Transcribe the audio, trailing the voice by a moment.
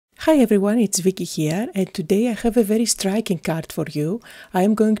Hi everyone, it's Vicky here, and today I have a very striking card for you. I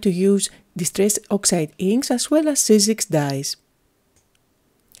am going to use Distress Oxide inks as well as Sizzix dies.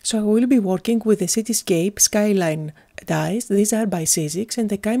 So I will be working with the CITYSCAPE Skyline dies. These are by Sizzix and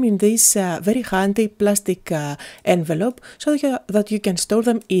they come in this very handy plastic envelope so that you can store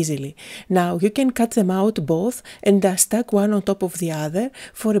them easily. Now you can cut them out both and stack one on top of the other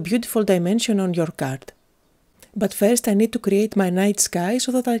for a beautiful dimension on your card. But first I need to create my night sky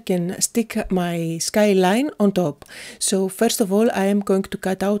so that I can stick my skyline on top. So first of all I am going to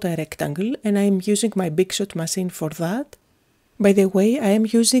cut out a rectangle and I am using my Big Shot machine for that. By the way, I am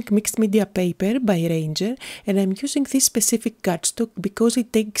using mixed media paper by Ranger and I am using this specific cardstock because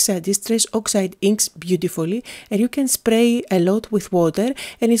it takes Distress Oxide inks beautifully and you can spray a lot with water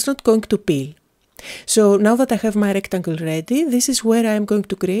and it's not going to peel. So now that I have my rectangle ready, this is where I am going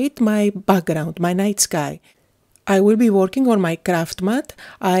to create my background, my night sky. I will be working on my craft mat.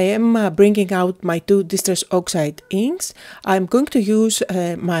 I am bringing out my two Distress Oxide inks. I'm going to use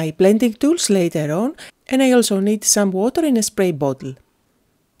my blending tools later on, and I also need some water in a spray bottle.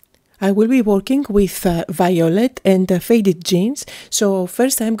 I will be working with violet and faded jeans, so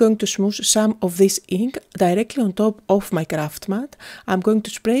first I'm going to smoosh some of this ink directly on top of my craft mat. I'm going to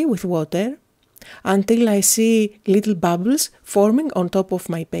spray with water until I see little bubbles forming on top of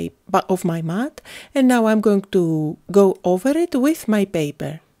my mat, and now I'm going to go over it with my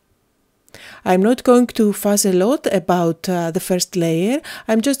paper. I'm not going to fuss a lot about the first layer,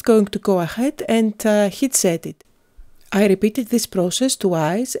 I'm just going to go ahead and heat set it. I repeated this process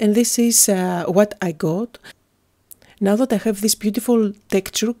twice and this is what I got. Now that I have this beautiful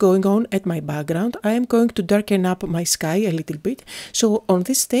texture going on at my background, I am going to darken up my sky a little bit. So on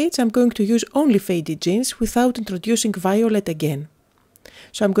this stage I'm going to use only faded jeans without introducing violet again.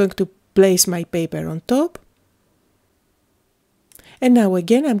 So I'm going to place my paper on top. And now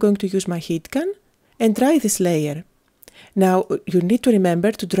again I'm going to use my heat gun and dry this layer. Now you need to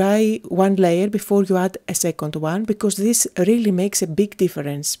remember to dry one layer before you add a second one because this really makes a big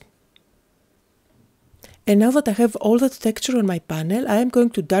difference. And now that I have all that texture on my panel, I am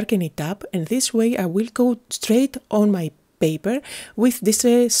going to darken it up and this way I will go straight on my paper with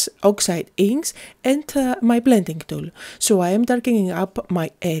Distress Oxide inks and my blending tool. So I am darkening up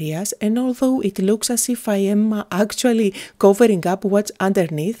my areas, and although it looks as if I am actually covering up what's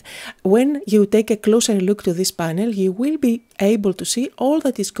underneath, when you take a closer look to this panel you will be able to see all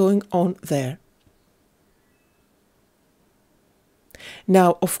that is going on there.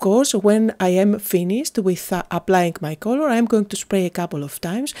 Now, of course, when I am finished with applying my color, I am going to spray a couple of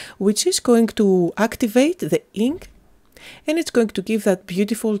times, which is going to activate the ink and it's going to give that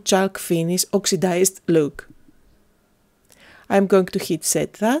beautiful chalk finish oxidized look. I'm going to heat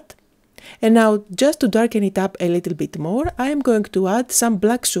set that. And now, just to darken it up a little bit more, I am going to add some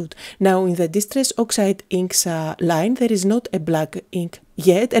black soot. Now, in the Distress Oxide inks line, there is not a black ink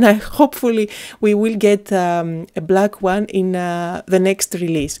yet, and hopefully we will get a black one in the next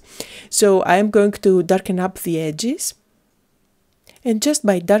release. So I am going to darken up the edges. And just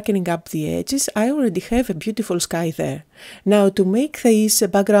by darkening up the edges, I already have a beautiful sky there. Now to make this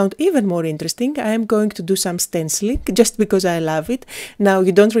background even more interesting, I am going to do some stenciling, just because I love it. Now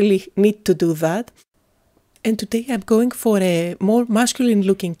you don't really need to do that. And today I'm going for a more masculine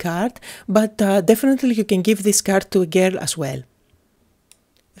looking card, but definitely you can give this card to a girl as well.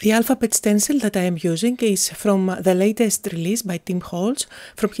 The alphabet stencil that I am using is from the latest release by Holtz,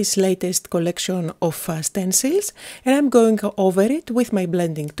 from his latest collection of stencils, and I'm going over it with my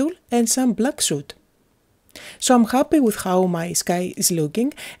blending tool and some black soot. So I'm happy with how my sky is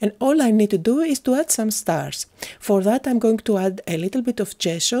looking, and all I need to do is to add some stars. For that I'm going to add a little bit of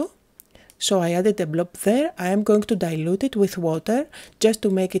gesso. So I added a blob there. I am going to dilute it with water just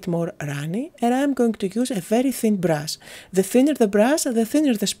to make it more runny, and I am going to use a very thin brush. The thinner the brush, the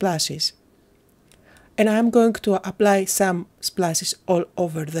thinner the splashes. And I am going to apply some splashes all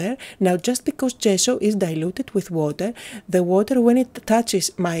over there. Now just because gesso is diluted with water, the water when it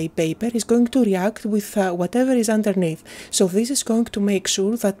touches my paper is going to react with whatever is underneath. So this is going to make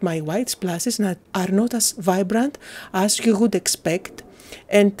sure that my white splashes are not as vibrant as you would expect.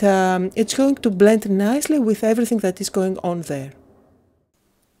 And it's going to blend nicely with everything that is going on there.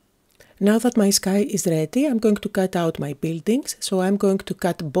 Now that my sky is ready, I'm going to cut out my buildings, so I'm going to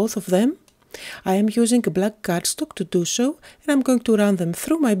cut both of them. I am using a black cardstock to do so, and I'm going to run them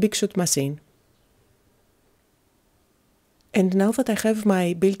through my Big Shot machine. And now that I have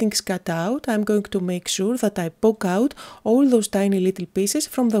my buildings cut out, I'm going to make sure that I poke out all those tiny little pieces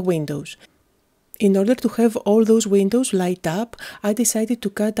from the windows. In order to have all those windows light up, I decided to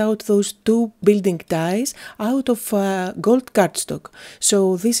cut out those two building dies out of gold cardstock.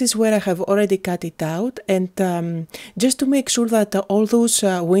 So this is where I have already cut it out, and just to make sure that all those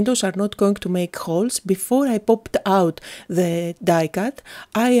windows are not going to make holes, before I popped out the die cut,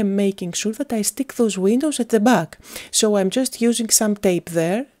 I am making sure that I stick those windows at the back. So I'm just using some tape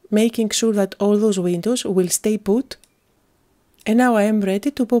there, making sure that all those windows will stay put. And now I am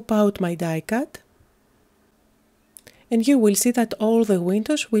ready to pop out my die cut. And you will see that all the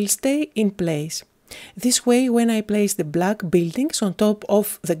windows will stay in place. This way, when I place the black buildings on top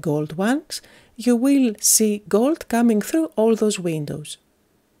of the gold ones, you will see gold coming through all those windows.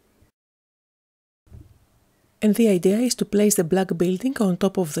 And the idea is to place the black building on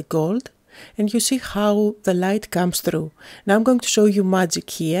top of the gold, and you see how the light comes through. Now I'm going to show you magic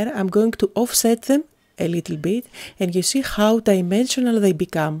here. I'm going to offset them a little bit, and you see how dimensional they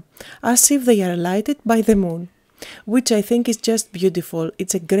become, as if they are lighted by the moon. Which I think is just beautiful.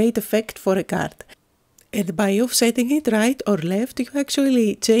 It's a great effect for a card. And by offsetting it right or left, you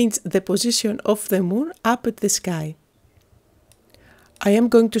actually change the position of the moon up at the sky. I am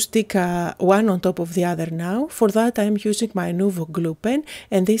going to stick one on top of the other now. For that I am using my Nuvo glue pen,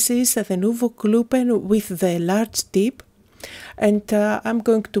 and this is the Nuvo glue pen with the large tip. And I'm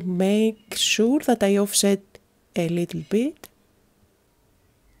going to make sure that I offset a little bit.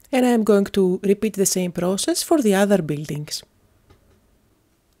 And I am going to repeat the same process for the other buildings.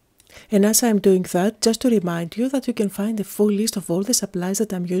 And as I am doing that, just to remind you that you can find a full list of all the supplies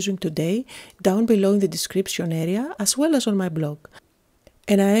that I'm using today down below in the description area, as well as on my blog.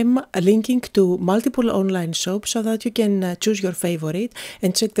 And I am linking to multiple online shops so that you can choose your favorite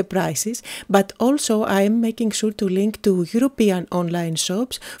and check the prices. But also I am making sure to link to European online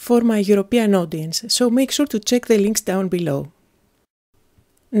shops for my European audience. So make sure to check the links down below.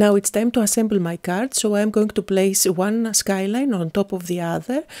 Now it's time to assemble my cards, so I'm going to place one skyline on top of the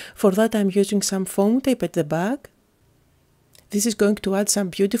other. For that I'm using some foam tape at the back. This is going to add some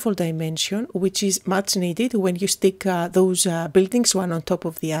beautiful dimension, which is much needed when you stick those buildings one on top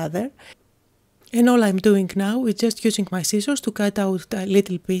of the other. And all I'm doing now is just using my scissors to cut out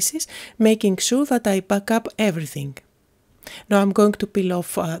little pieces, making sure that I back up everything. Now I'm going to peel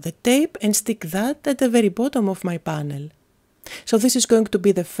off the tape and stick that at the very bottom of my panel. So this is going to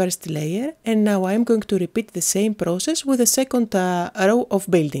be the first layer, and now I'm going to repeat the same process with the second row of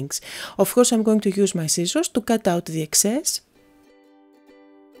buildings. Of course I'm going to use my scissors to cut out the excess.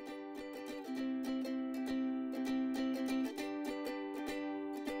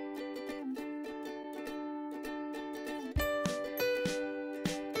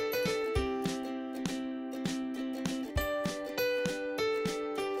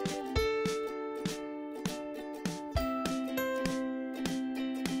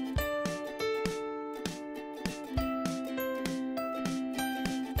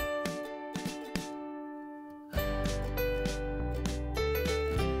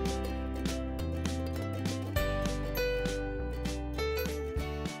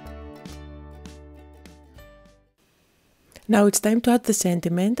 Now it's time to add the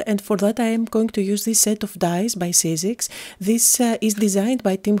sentiment, and for that I am going to use this set of dies by Sizzix. This is designed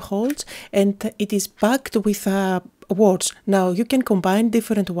by Team Holtz, and it is packed with words. Now you can combine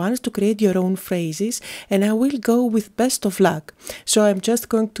different ones to create your own phrases, and I will go with best of luck. So I'm just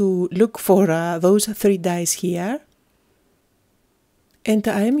going to look for those three dies here. And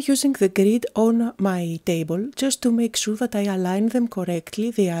I am using the grid on my table just to make sure that I align them correctly.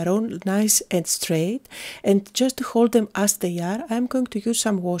 They are all nice and straight, and just to hold them as they are, I am going to use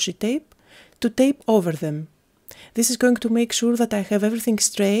some washi tape to tape over them. This is going to make sure that I have everything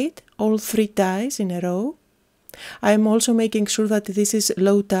straight, all three dies in a row. I am also making sure that this is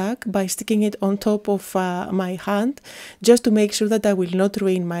low tack by sticking it on top of my hand, just to make sure that I will not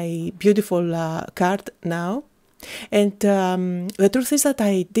ruin my beautiful card now. And the truth is that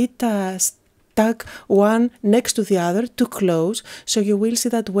I did stack one next to the other too close, so you will see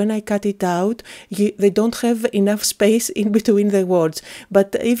that when I cut it out, they don't have enough space in between the words.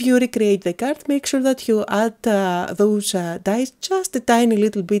 But if you recreate the card, make sure that you add those dies just a tiny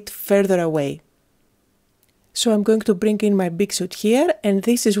little bit further away. So I'm going to bring in my big SOOT here, and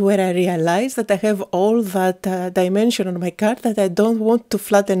this is where I realize that I have all that dimension on my card that I don't want to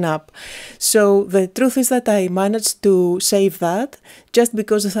flatten up. So the truth is that I managed to save that just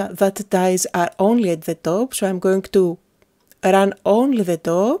because that dies are only at the top. So I'm going to run only the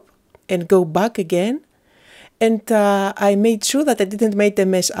top and go back again. And I made sure that I didn't make a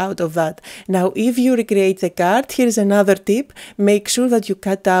mess out of that. Now if you recreate the card, here's another tip. Make sure that you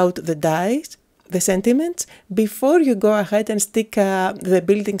cut out the dies, the sentiments, before you go ahead and stick the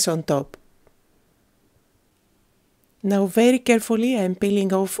buildings on top. Now very carefully I'm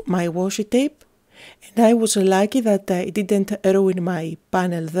peeling off my washi tape, and I was lucky that I didn't ruin my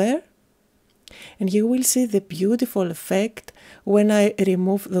panel there. And you will see the beautiful effect when I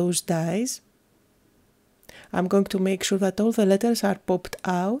remove those dies. I'm going to make sure that all the letters are popped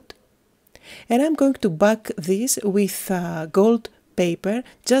out, and I'm going to back this with gold paper,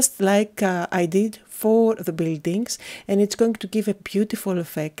 just like I did for the buildings, and it's going to give a beautiful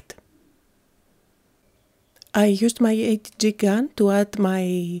effect. I used my 8G gun to add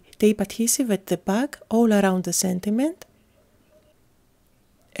my tape adhesive at the back all around the sentiment.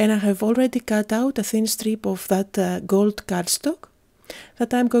 And I have already cut out a thin strip of that gold cardstock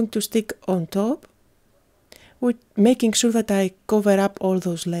that I'm going to stick on top, with making sure that I cover up all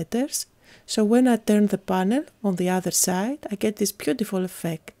those letters. So when I turn the panel on the other side, I get this beautiful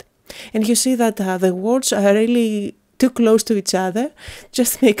effect. And you see that the words are really too close to each other.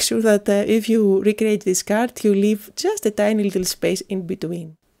 Just make sure that if you recreate this card, you leave just a tiny little space in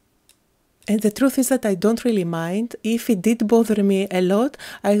between. And the truth is that I don't really mind. If it did bother me a lot,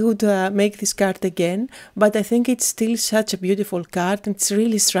 I would make this card again, but I think it's still such a beautiful card and it's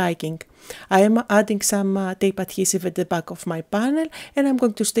really striking. I am adding some tape adhesive at the back of my panel, and I'm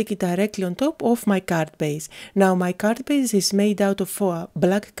going to stick it directly on top of my card base. Now my card base is made out of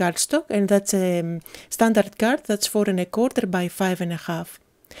black cardstock, and that's a standard card that's 4 1/4 by 5 1/2.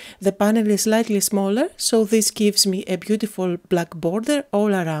 The panel is slightly smaller, so this gives me a beautiful black border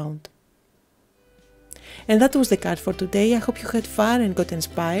all around. And that was the card for today. I hope you had fun and got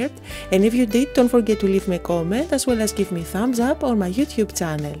inspired, and if you did, don't forget to leave me a comment as well as give me a thumbs up on my YouTube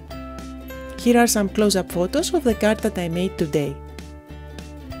channel. Here are some close-up photos of the card that I made today.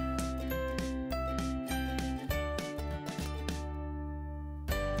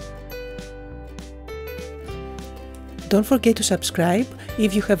 Don't forget to subscribe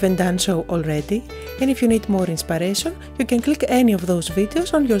if you haven't done so already, and if you need more inspiration, you can click any of those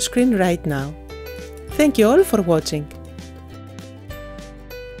videos on your screen right now. Thank you all for watching.